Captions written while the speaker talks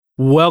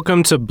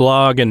Welcome to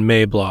Blog and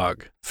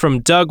Mablog from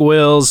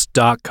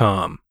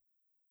DougWills.com.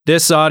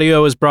 This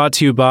audio is brought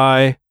to you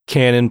by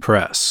Canon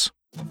Press.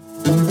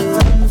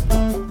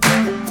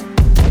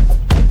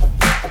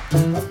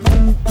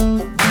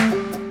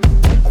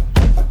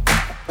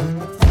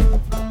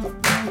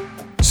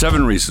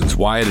 Seven reasons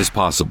why it is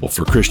possible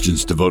for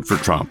Christians to vote for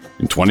Trump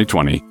in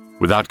 2020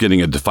 without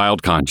getting a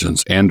defiled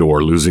conscience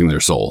and/or losing their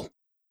soul.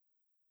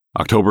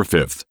 October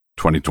 5th,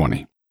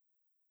 2020.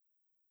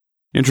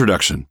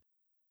 Introduction.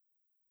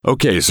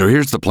 Okay, so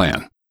here's the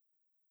plan.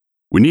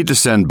 We need to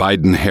send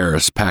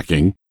Biden-Harris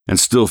packing and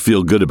still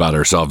feel good about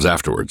ourselves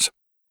afterwards.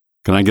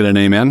 Can I get an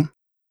amen?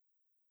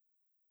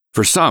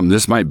 For some,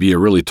 this might be a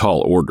really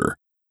tall order,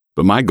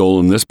 but my goal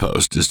in this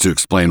post is to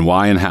explain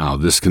why and how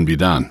this can be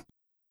done.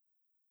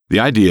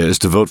 The idea is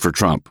to vote for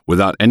Trump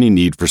without any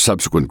need for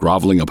subsequent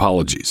groveling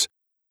apologies,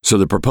 so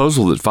the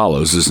proposal that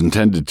follows is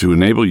intended to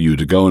enable you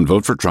to go and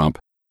vote for Trump,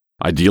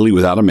 ideally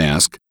without a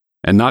mask,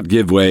 and not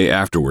give way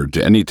afterward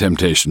to any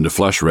temptation to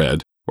flush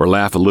red or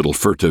laugh a little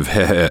furtive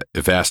heh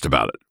if asked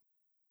about it.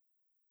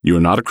 You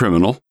are not a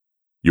criminal.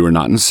 You are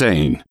not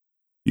insane.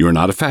 You are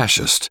not a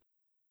fascist.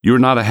 You are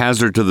not a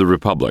hazard to the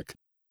republic.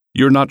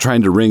 You are not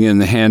trying to ring in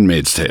the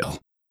Handmaid's Tale.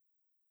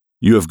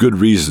 You have good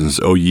reasons,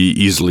 O ye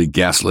easily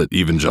gaslit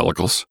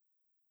evangelicals.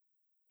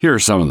 Here are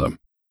some of them.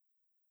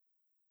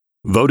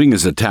 Voting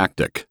is a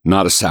tactic,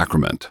 not a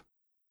sacrament.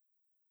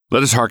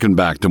 Let us hearken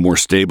back to more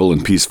stable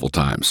and peaceful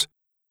times.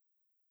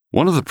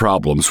 One of the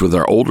problems with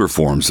our older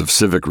forms of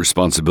civic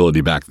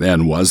responsibility back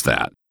then was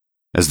that,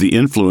 as the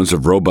influence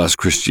of robust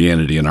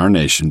Christianity in our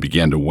nation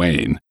began to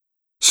wane,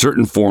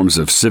 certain forms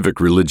of civic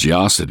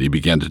religiosity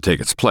began to take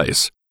its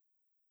place.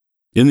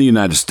 In the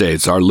United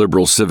States, our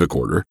liberal civic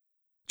order,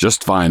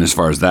 just fine as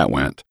far as that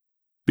went,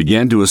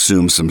 began to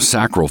assume some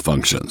sacral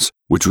functions,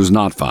 which was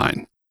not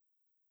fine.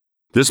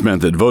 This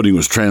meant that voting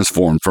was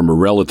transformed from a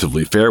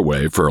relatively fair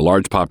way for a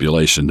large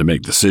population to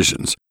make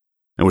decisions,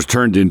 and was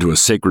turned into a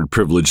sacred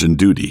privilege and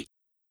duty.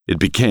 It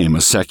became a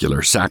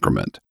secular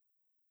sacrament.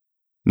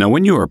 Now,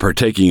 when you are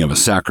partaking of a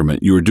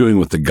sacrament, you are doing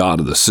what the God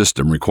of the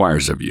system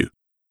requires of you.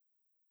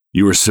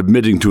 You are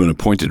submitting to an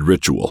appointed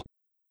ritual,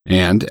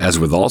 and, as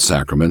with all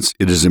sacraments,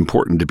 it is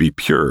important to be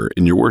pure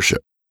in your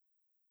worship.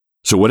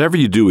 So whatever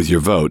you do with your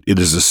vote, it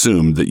is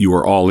assumed that you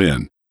are all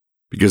in,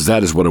 because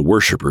that is what a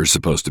worshiper is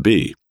supposed to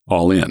be,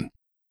 all in.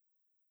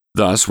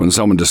 Thus, when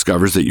someone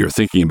discovers that you're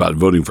thinking about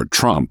voting for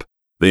Trump,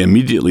 they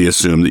immediately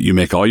assume that you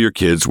make all your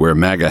kids wear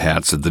MAGA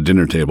hats at the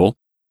dinner table,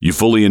 you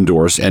fully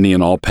endorse any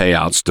and all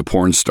payouts to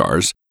porn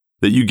stars,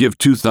 that you give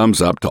 2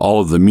 thumbs up to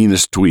all of the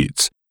meanest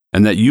tweets,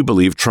 and that you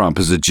believe Trump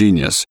is a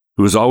genius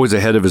who is always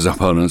ahead of his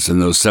opponents in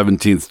those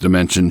 17th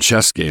dimension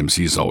chess games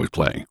he's always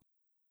playing.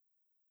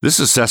 This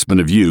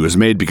assessment of you is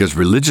made because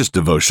religious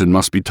devotion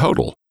must be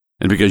total,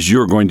 and because you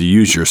are going to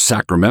use your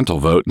sacramental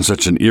vote in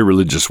such an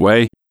irreligious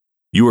way,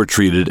 you are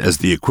treated as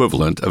the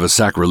equivalent of a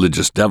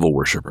sacrilegious devil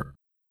worshiper.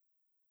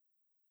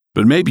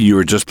 But maybe you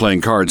are just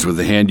playing cards with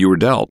the hand you were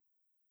dealt.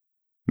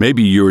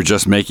 Maybe you are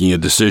just making a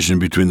decision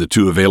between the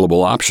 2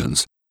 available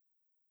options.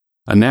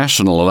 A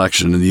national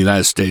election in the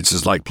United States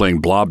is like playing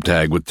blob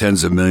tag with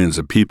tens of millions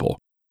of people.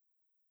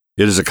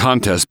 It is a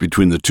contest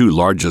between the 2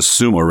 largest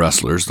sumo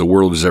wrestlers the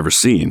world has ever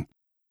seen.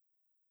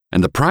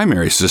 And the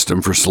primary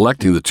system for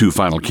selecting the 2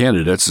 final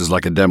candidates is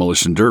like a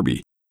demolition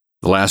derby.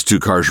 The last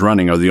 2 cars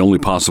running are the only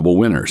possible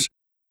winners.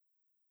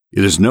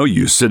 It is no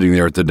use sitting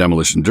there at the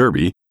demolition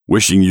derby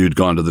wishing you'd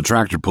gone to the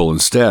tractor pull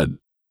instead.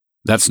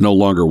 That's no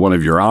longer one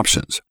of your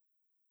options.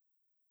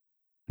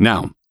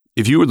 Now,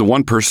 if you were the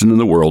one person in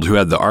the world who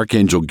had the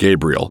Archangel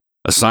Gabriel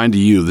assigned to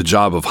you the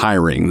job of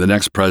hiring the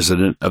next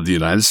president of the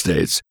United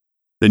States,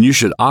 then you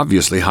should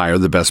obviously hire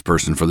the best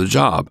person for the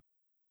job.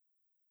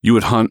 You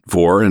would hunt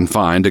for and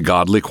find a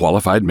godly,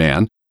 qualified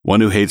man,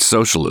 one who hates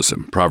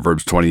socialism,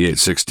 Proverbs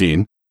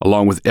 28:16,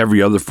 along with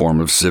every other form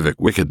of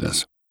civic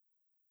wickedness.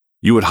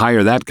 You would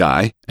hire that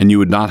guy, and you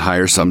would not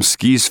hire some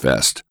skis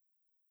fest.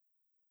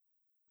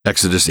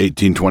 Exodus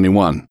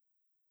 18:21.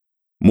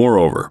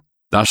 Moreover,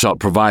 thou shalt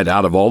provide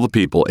out of all the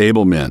people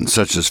able men,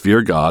 such as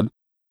fear God,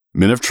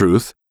 men of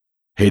truth,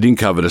 hating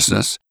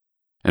covetousness,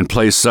 and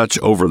place such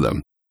over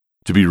them,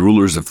 to be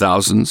rulers of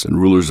thousands,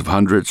 and rulers of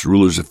hundreds,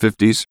 rulers of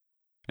 50s,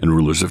 and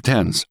rulers of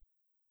 10s.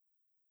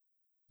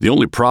 The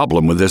only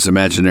problem with this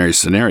imaginary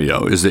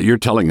scenario is that you're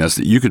telling us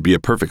that you could be a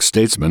perfect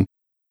statesman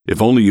if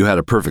only you had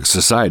a perfect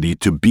society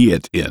to be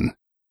it in.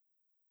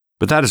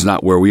 But that is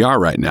not where we are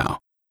right now.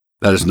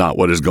 That is not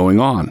what is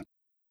going on.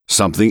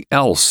 Something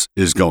else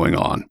is going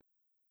on.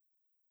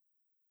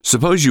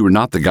 Suppose you were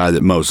not the guy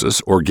that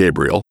Moses, or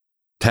Gabriel,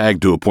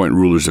 tagged to appoint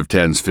rulers of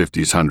 10s,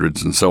 50s,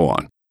 100s, and so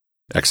on.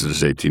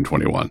 Exodus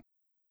 18:21.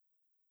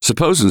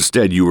 Suppose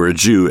instead you were a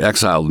Jew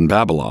exiled in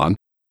Babylon,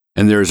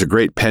 and there is a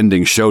great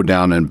pending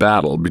showdown and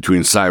battle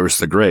between Cyrus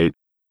the Great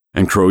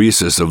and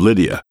Croesus of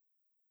Lydia.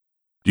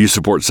 Do you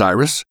support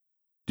Cyrus?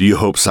 Do you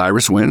hope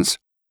Cyrus wins?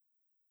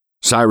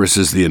 Cyrus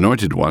is the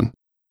anointed one,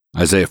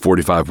 Isaiah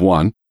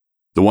 45:1,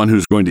 the one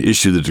who's going to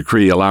issue the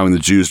decree allowing the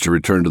Jews to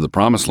return to the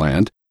Promised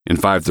Land in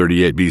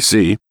 538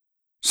 BC,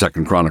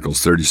 2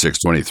 Chronicles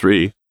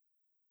 36:23.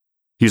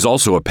 He's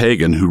also a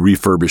pagan who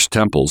refurbished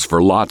temples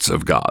for lots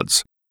of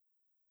gods.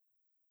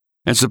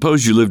 And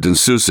suppose you lived in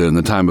Susa in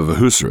the time of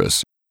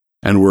Ahasuerus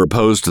and were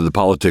opposed to the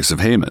politics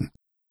of Haman.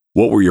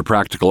 What were your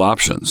practical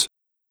options?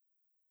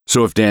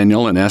 So if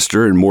Daniel and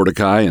Esther and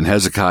Mordecai and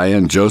Hezekiah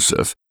and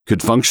Joseph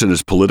could function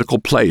as political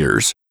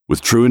players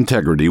with true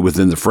integrity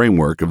within the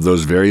framework of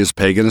those various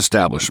pagan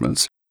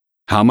establishments,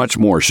 how much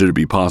more should it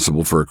be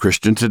possible for a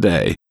Christian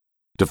today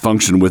to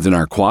function within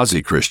our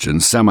quasi-Christian,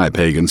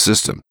 semi-pagan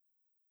system?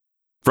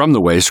 From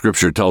the way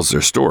Scripture tells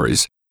their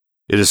stories,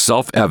 it is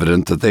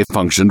self-evident that they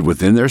functioned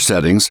within their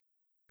settings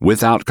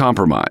without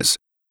compromise.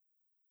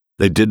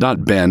 They did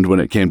not bend when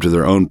it came to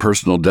their own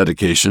personal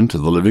dedication to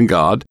the living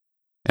God,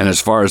 and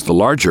as far as the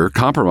larger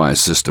compromise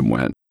system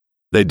went,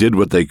 they did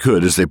what they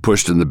could as they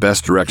pushed in the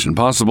best direction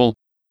possible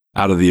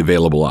out of the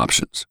available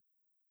options.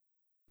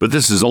 But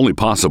this is only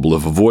possible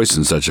if a voice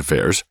in such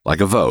affairs, like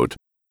a vote,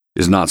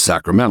 is not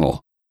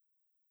sacramental.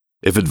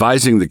 If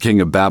advising the king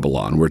of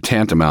Babylon were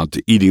tantamount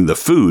to eating the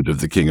food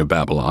of the king of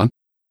Babylon,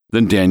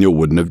 then Daniel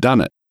wouldn't have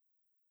done it.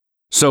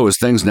 So as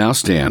things now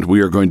stand,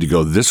 we are going to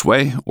go this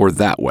way or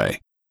that way.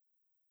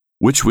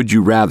 Which would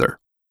you rather?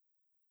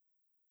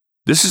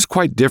 This is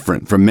quite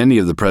different from many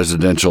of the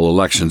presidential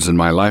elections in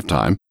my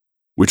lifetime,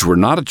 which were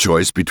not a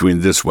choice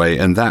between this way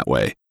and that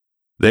way.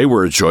 They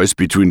were a choice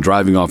between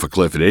driving off a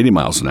cliff at 80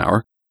 miles an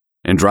hour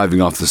and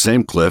driving off the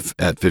same cliff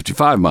at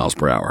 55 miles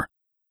per hour.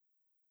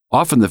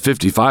 Often the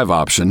 55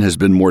 option has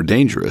been more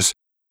dangerous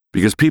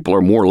because people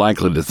are more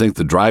likely to think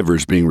the driver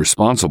is being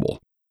responsible.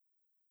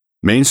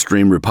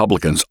 Mainstream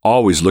Republicans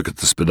always look at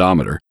the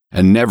speedometer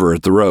and never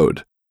at the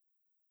road.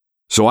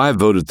 So I have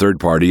voted third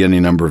party any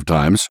number of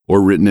times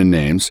or written in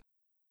names,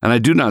 and I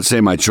do not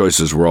say my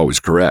choices were always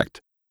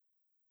correct.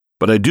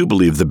 But I do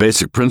believe the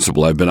basic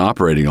principle I've been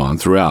operating on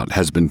throughout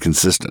has been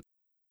consistent.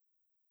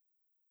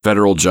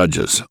 Federal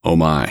judges, oh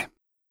my.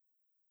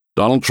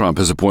 Donald Trump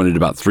has appointed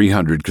about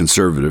 300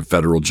 conservative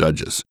federal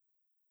judges.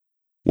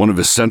 One of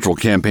his central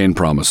campaign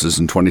promises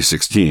in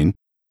 2016,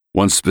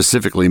 one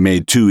specifically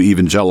made to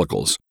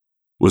evangelicals,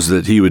 was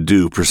that he would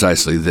do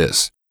precisely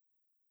this.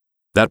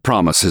 That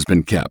promise has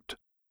been kept.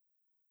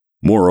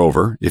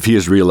 Moreover, if he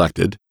is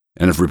reelected,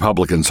 and if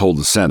Republicans hold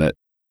the Senate,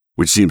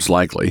 which seems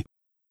likely,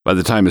 by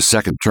the time his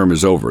second term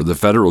is over, the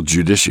federal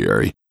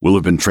judiciary will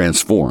have been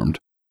transformed,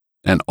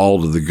 and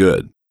all to the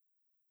good.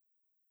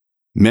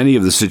 Many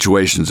of the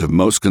situations of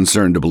most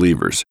concern to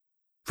believers,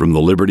 from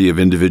the liberty of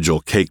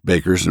individual cake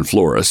bakers and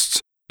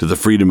florists to the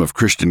freedom of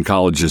Christian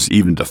colleges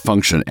even to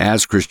function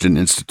as Christian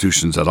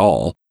institutions at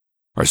all,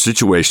 are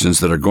situations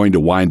that are going to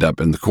wind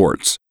up in the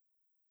courts.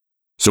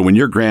 So when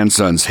your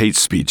grandson's hate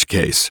speech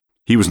case,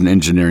 he was an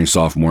engineering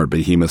sophomore at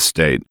Behemoth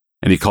State,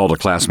 and he called a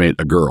classmate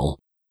a girl,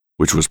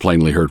 which was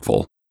plainly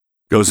hurtful,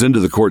 goes into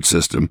the court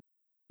system,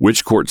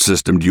 which court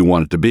system do you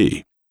want it to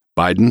be,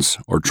 Biden's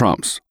or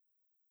Trump's?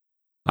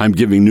 I'm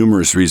giving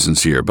numerous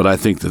reasons here, but I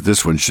think that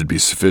this one should be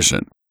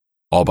sufficient,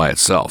 all by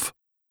itself.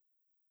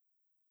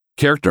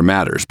 Character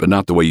matters, but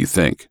not the way you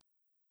think.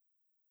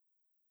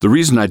 The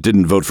reason I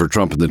didn't vote for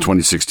Trump in the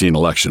 2016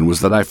 election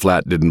was that I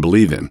flat didn't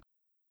believe him.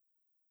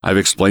 I've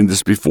explained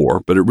this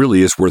before, but it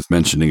really is worth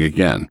mentioning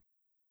again.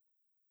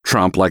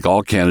 Trump, like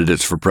all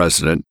candidates for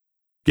president,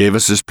 gave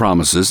us his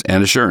promises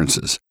and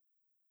assurances.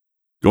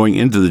 Going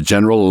into the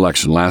general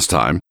election last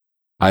time,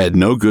 I had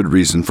no good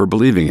reason for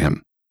believing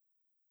him.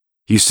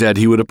 He said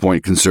he would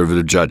appoint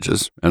conservative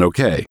judges, and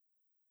okay.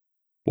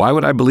 Why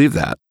would I believe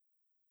that?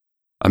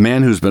 A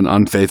man who's been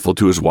unfaithful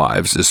to his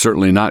wives is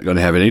certainly not going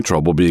to have any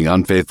trouble being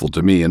unfaithful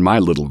to me in my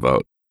little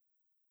vote.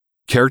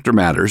 Character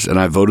matters, and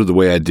I voted the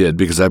way I did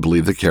because I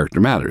believe that character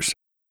matters.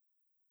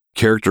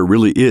 Character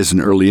really is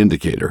an early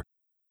indicator,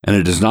 and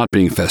it is not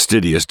being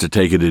fastidious to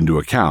take it into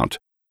account,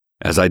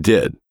 as I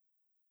did.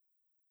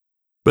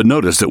 But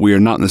notice that we are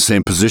not in the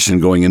same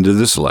position going into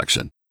this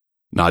election,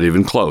 not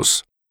even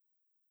close.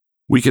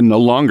 We can no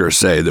longer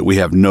say that we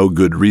have no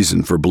good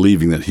reason for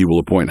believing that he will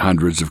appoint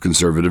hundreds of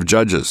conservative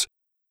judges.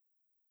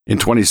 In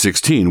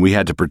 2016, we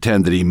had to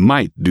pretend that he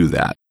might do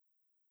that.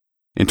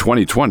 In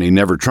 2020,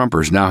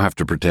 never-Trumpers now have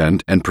to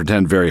pretend, and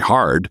pretend very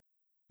hard,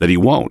 that he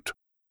won't.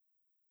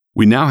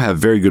 We now have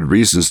very good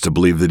reasons to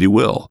believe that he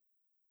will.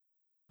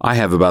 I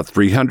have about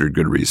 300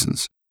 good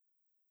reasons.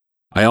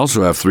 I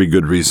also have 3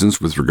 good reasons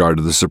with regard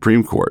to the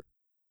Supreme Court,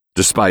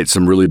 despite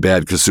some really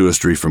bad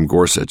casuistry from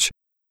Gorsuch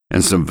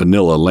and some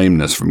vanilla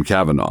lameness from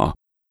Kavanaugh.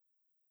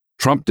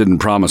 Trump didn't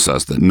promise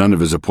us that none of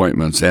his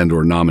appointments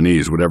and/or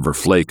nominees would ever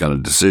flake on a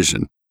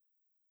decision.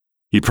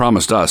 He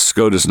promised us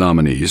SCOTUS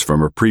nominees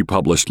from a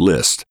pre-published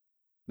list,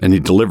 and he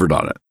delivered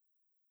on it.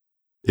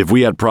 If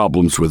we had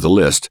problems with the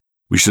list,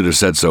 we should have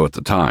said so at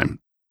the time.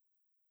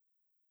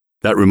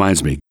 That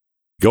reminds me,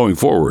 going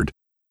forward,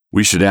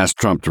 we should ask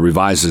Trump to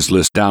revise his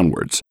list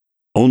downwards,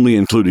 only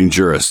including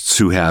jurists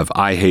who have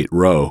 "I hate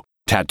Roe"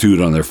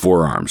 tattooed on their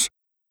forearms.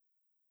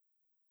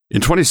 In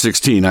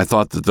 2016, I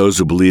thought that those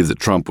who believed that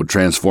Trump would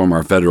transform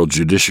our federal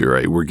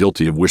judiciary were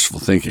guilty of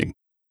wishful thinking.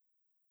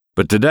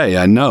 But today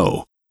I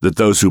know that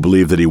those who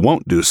believe that he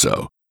won't do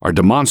so are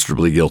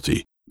demonstrably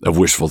guilty of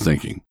wishful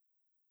thinking.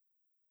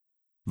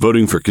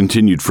 Voting for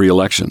continued free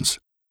elections.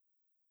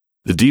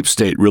 The deep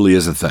state really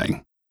is a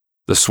thing.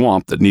 The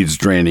swamp that needs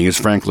draining is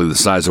frankly the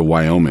size of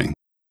Wyoming.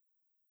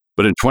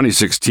 But in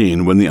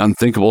 2016, when the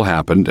unthinkable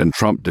happened and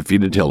Trump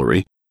defeated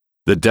Hillary,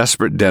 the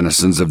desperate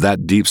denizens of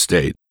that deep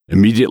state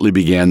immediately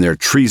began their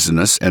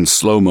treasonous and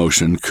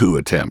slow-motion coup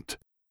attempt.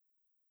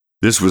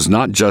 This was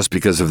not just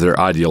because of their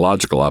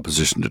ideological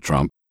opposition to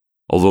Trump,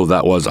 although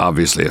that was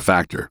obviously a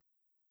factor.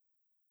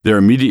 Their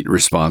immediate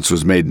response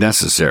was made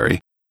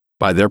necessary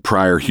by their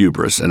prior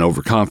hubris and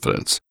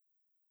overconfidence.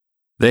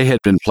 They had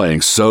been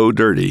playing so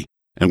dirty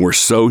and were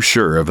so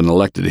sure of an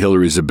elected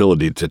Hillary's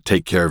ability to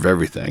take care of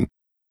everything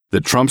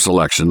that Trump's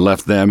election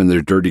left them and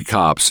their dirty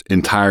cops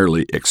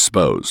entirely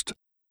exposed.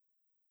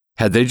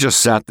 Had they just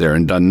sat there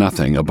and done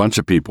nothing, a bunch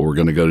of people were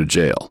going to go to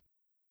jail.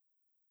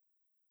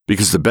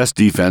 Because the best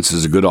defense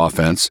is a good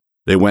offense,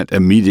 they went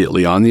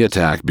immediately on the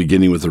attack,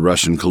 beginning with the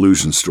Russian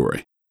collusion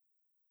story.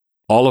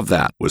 All of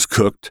that was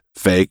cooked,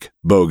 fake,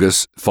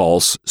 bogus,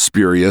 false,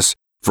 spurious,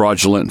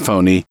 fraudulent,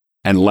 phony,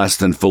 and less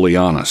than fully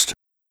honest.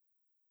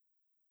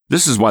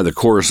 This is why the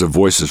chorus of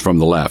voices from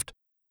the left,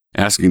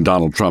 asking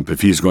Donald Trump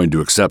if he's going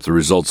to accept the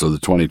results of the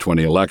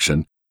 2020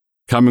 election,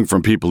 coming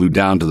from people who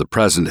down to the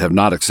present have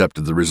not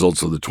accepted the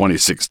results of the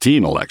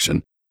 2016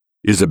 election,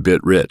 is a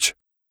bit rich.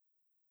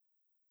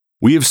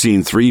 We have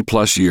seen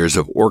 3+ years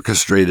of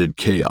orchestrated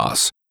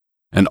chaos,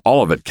 and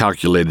all of it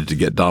calculated to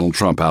get Donald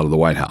Trump out of the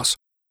White House.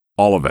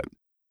 All of it.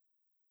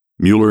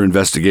 Mueller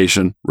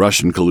investigation,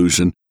 Russian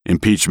collusion,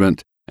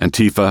 impeachment,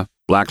 Antifa,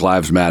 Black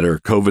Lives Matter,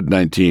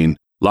 COVID-19,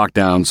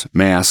 lockdowns,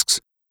 masks.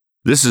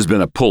 This has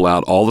been a pull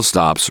out all the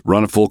stops,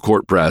 run a full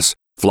court press,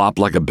 flop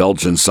like a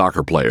Belgian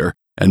soccer player,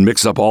 and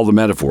mix up all the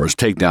metaphors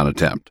takedown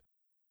attempt.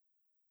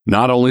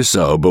 Not only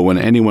so, but when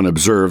anyone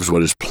observes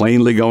what is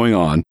plainly going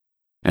on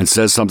and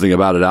says something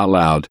about it out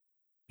loud,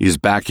 he is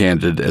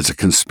backhanded as a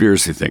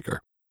conspiracy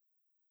thinker.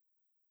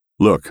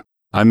 Look,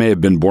 I may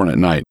have been born at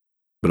night,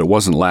 but it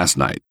wasn't last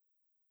night.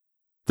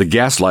 The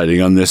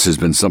gaslighting on this has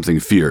been something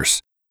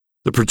fierce.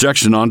 The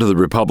projection onto the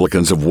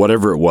Republicans of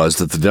whatever it was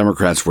that the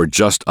Democrats were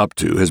just up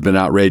to has been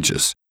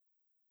outrageous.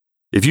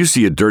 If you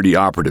see a dirty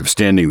operative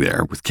standing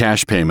there with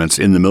cash payments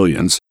in the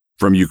millions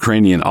from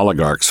Ukrainian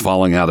oligarchs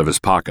falling out of his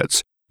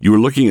pockets, you are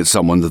looking at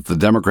someone that the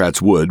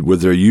Democrats would,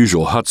 with their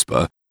usual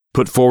chutzpah,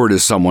 put forward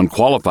as someone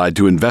qualified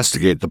to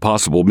investigate the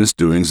possible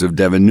misdoings of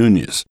Devin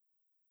Nunes.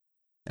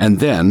 And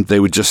then they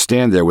would just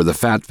stand there with a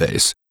fat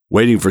face,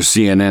 waiting for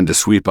CNN to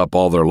sweep up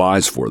all their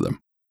lies for them.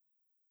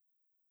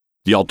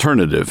 The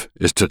alternative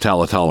is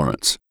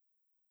totalitarians.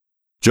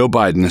 Joe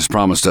Biden has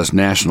promised us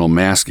national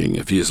masking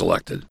if he is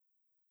elected.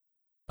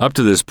 Up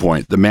to this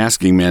point, the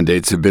masking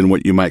mandates have been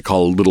what you might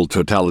call a little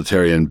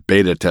totalitarian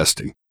beta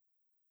testing.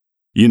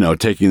 You know,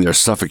 taking their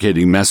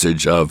suffocating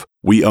message of,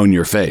 "we own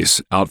your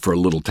face," out for a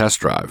little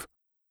test drive.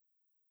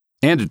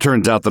 And it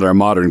turns out that our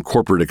modern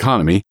corporate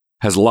economy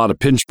has a lot of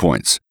pinch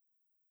points.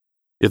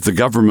 If the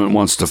government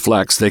wants to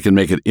flex, they can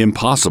make it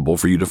impossible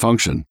for you to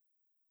function.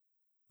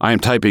 I am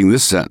typing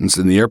this sentence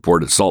in the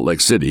airport at Salt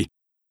Lake City,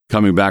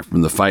 coming back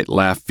from the Fight,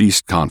 Laugh,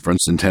 Feast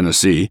conference in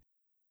Tennessee,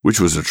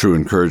 which was a true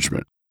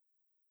encouragement.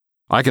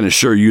 I can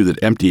assure you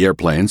that empty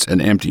airplanes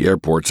and empty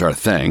airports are a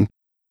thing,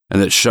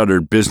 and that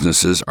shuttered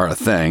businesses are a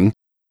thing,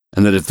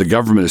 and that if the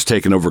government is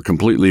taken over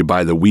completely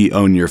by the "we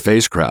own your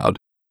face" crowd,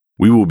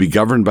 we will be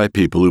governed by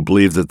people who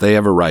believe that they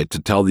have a right to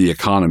tell the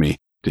economy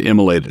to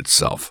immolate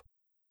itself.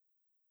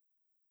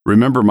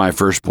 Remember my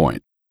first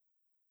point.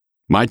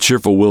 My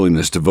cheerful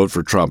willingness to vote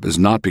for Trump is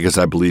not because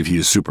I believe he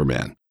is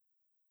Superman.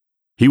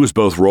 He was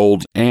both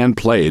rolled and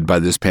played by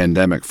this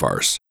pandemic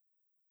farce.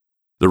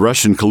 The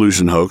Russian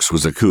collusion hoax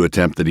was a coup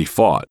attempt that he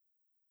fought.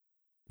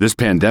 This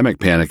pandemic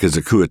panic is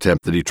a coup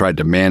attempt that he tried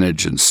to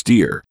manage and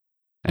steer,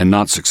 and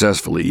not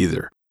successfully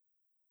either.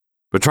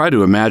 But try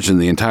to imagine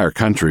the entire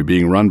country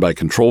being run by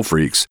control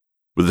freaks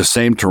with the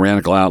same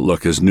tyrannical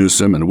outlook as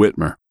Newsom and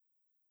Whitmer.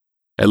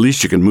 At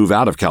least you can move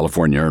out of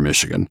California or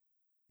Michigan.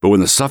 But when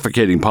the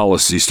suffocating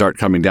policies start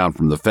coming down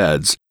from the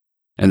feds,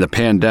 and the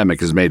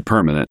pandemic is made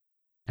permanent,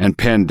 and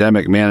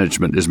pandemic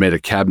management is made a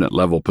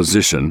cabinet-level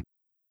position,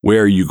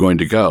 where are you going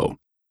to go?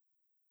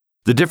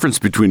 The difference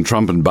between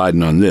Trump and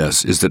Biden on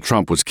this is that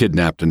Trump was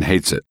kidnapped and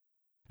hates it,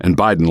 and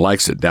Biden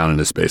likes it down in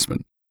his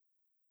basement.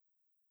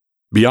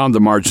 Beyond the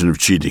margin of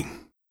cheating.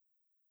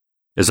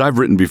 As I've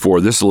written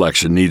before, this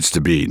election needs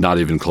to be not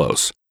even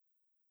close.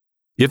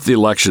 If the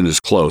election is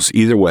close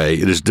either way,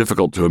 it is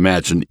difficult to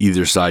imagine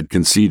either side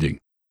conceding.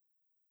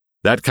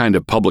 That kind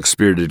of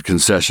public-spirited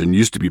concession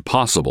used to be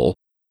possible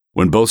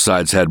when both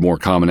sides had more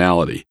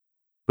commonality,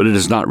 but it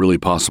is not really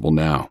possible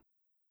now.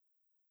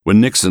 When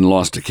Nixon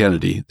lost to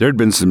Kennedy, there had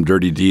been some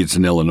dirty deeds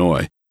in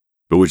Illinois,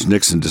 but which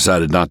Nixon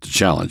decided not to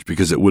challenge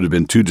because it would have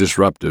been too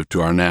disruptive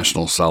to our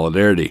national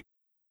solidarity.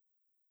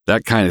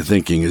 That kind of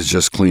thinking is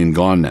just clean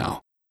gone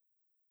now.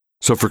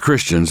 So for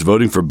Christians,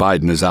 voting for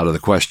Biden is out of the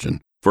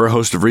question, for a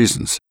host of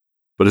reasons,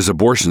 but his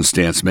abortion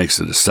stance makes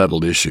it a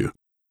settled issue.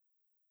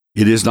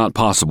 It is not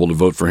possible to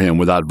vote for him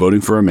without voting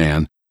for a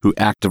man who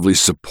actively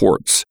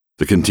supports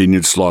the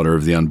continued slaughter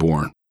of the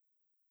unborn.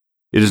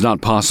 it is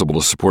not possible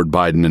to support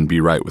Biden and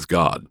be right with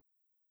God.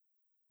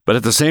 But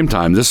at the same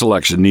time, this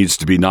election needs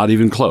to be not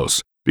even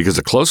close, because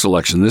a close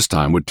election this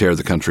time would tear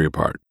the country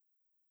apart.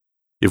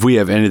 If we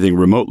have anything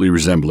remotely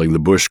resembling the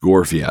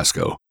Bush-Gore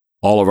fiasco,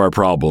 all of our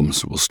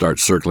problems will start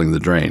circling the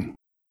drain.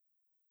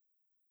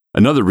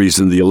 Another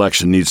reason the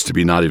election needs to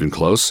be not even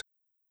close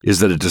is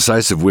that a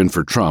decisive win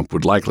for Trump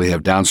would likely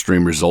have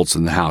downstream results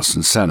in the House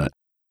and Senate.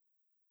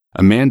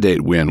 A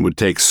mandate win would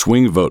take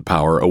swing vote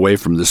power away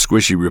from the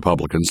squishy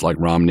Republicans like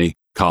Romney,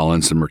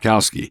 Collins, and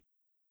Murkowski.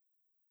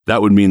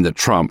 That would mean that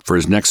Trump, for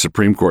his next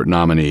Supreme Court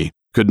nominee,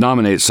 could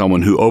nominate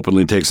someone who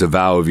openly takes a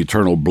vow of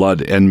eternal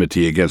blood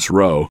enmity against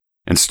Roe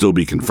and still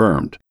be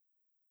confirmed.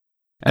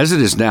 As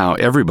it is now,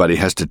 everybody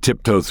has to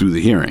tiptoe through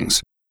the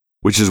hearings,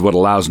 which is what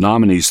allows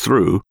nominees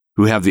through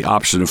who have the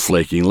option of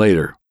flaking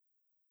later.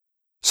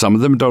 Some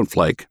of them don't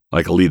flake,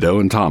 like Alito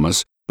and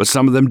Thomas, but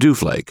some of them do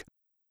flake.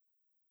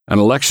 An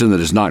election that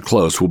is not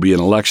close will be an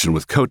election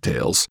with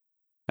coattails,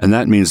 and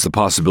that means the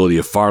possibility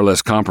of far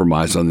less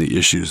compromise on the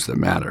issues that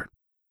matter.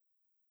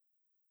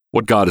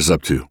 What God is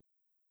up to.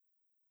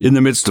 In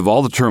the midst of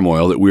all the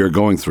turmoil that we are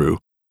going through,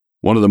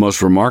 one of the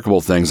most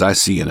remarkable things I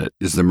see in it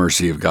is the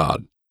mercy of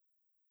God.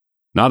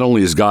 Not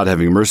only is God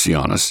having mercy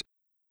on us,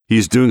 He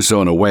is doing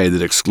so in a way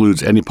that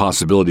excludes any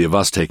possibility of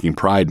us taking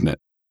pride in it.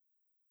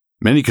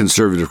 Many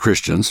conservative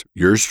Christians,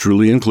 yours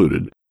truly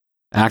included,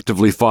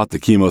 actively fought the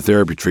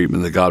chemotherapy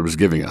treatment that God was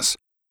giving us.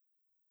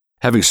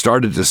 Having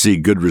started to see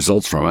good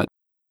results from it,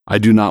 I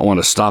do not want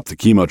to stop the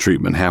chemo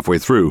treatment halfway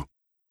through.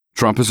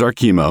 Trump is our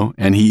chemo,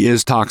 and he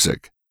is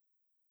toxic.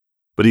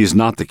 But he is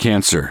not the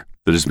cancer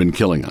that has been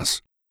killing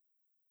us.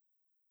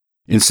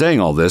 In saying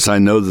all this, I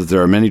know that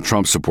there are many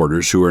Trump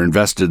supporters who are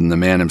invested in the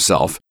man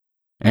himself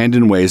and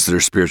in ways that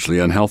are spiritually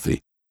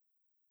unhealthy.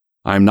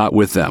 I am not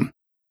with them.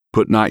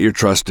 Put not your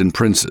trust in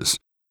princes.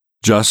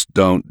 Just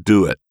don't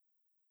do it.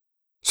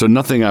 So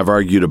nothing I've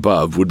argued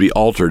above would be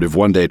altered if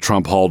one day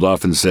Trump hauled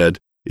off and said,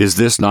 "Is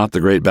this not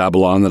the great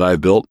Babylon that I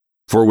have built,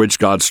 for which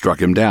God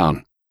struck him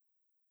down?"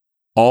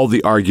 All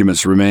the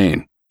arguments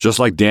remain, just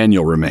like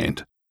Daniel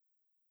remained.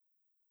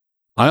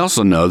 I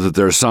also know that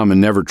there are some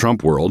in Never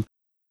Trump world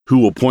who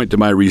will point to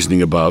my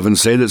reasoning above and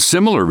say that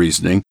similar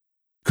reasoning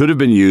could have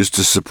been used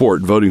to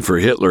support voting for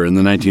Hitler in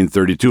the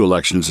 1932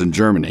 elections in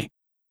Germany.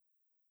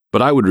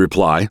 But I would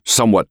reply,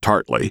 somewhat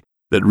tartly,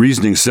 that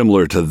reasoning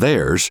similar to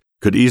theirs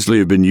could easily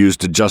have been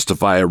used to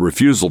justify a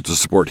refusal to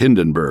support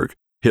Hindenburg,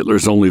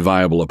 Hitler's only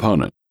viable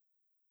opponent.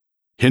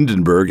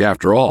 Hindenburg,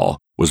 after all,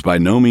 was by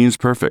no means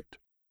perfect.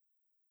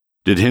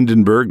 Did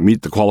Hindenburg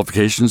meet the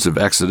qualifications of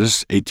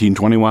Exodus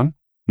 18:21?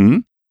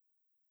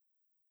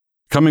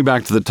 Coming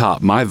back to the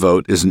top, my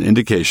vote is an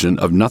indication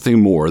of nothing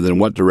more than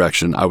what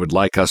direction I would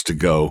like us to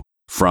go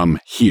from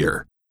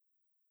here.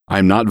 I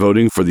am not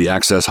voting for the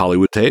Access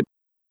Hollywood tape.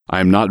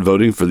 I am not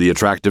voting for the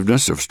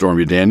attractiveness of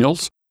Stormy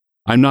Daniels.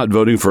 I'm not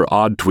voting for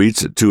odd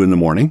tweets at 2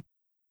 a.m.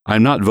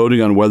 I'm not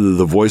voting on whether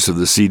the voice of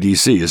the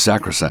CDC is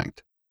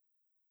sacrosanct.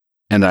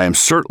 And I am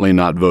certainly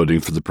not voting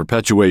for the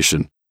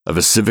perpetuation of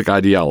a civic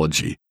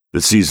ideology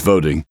that sees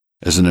voting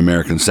as an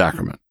American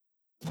sacrament.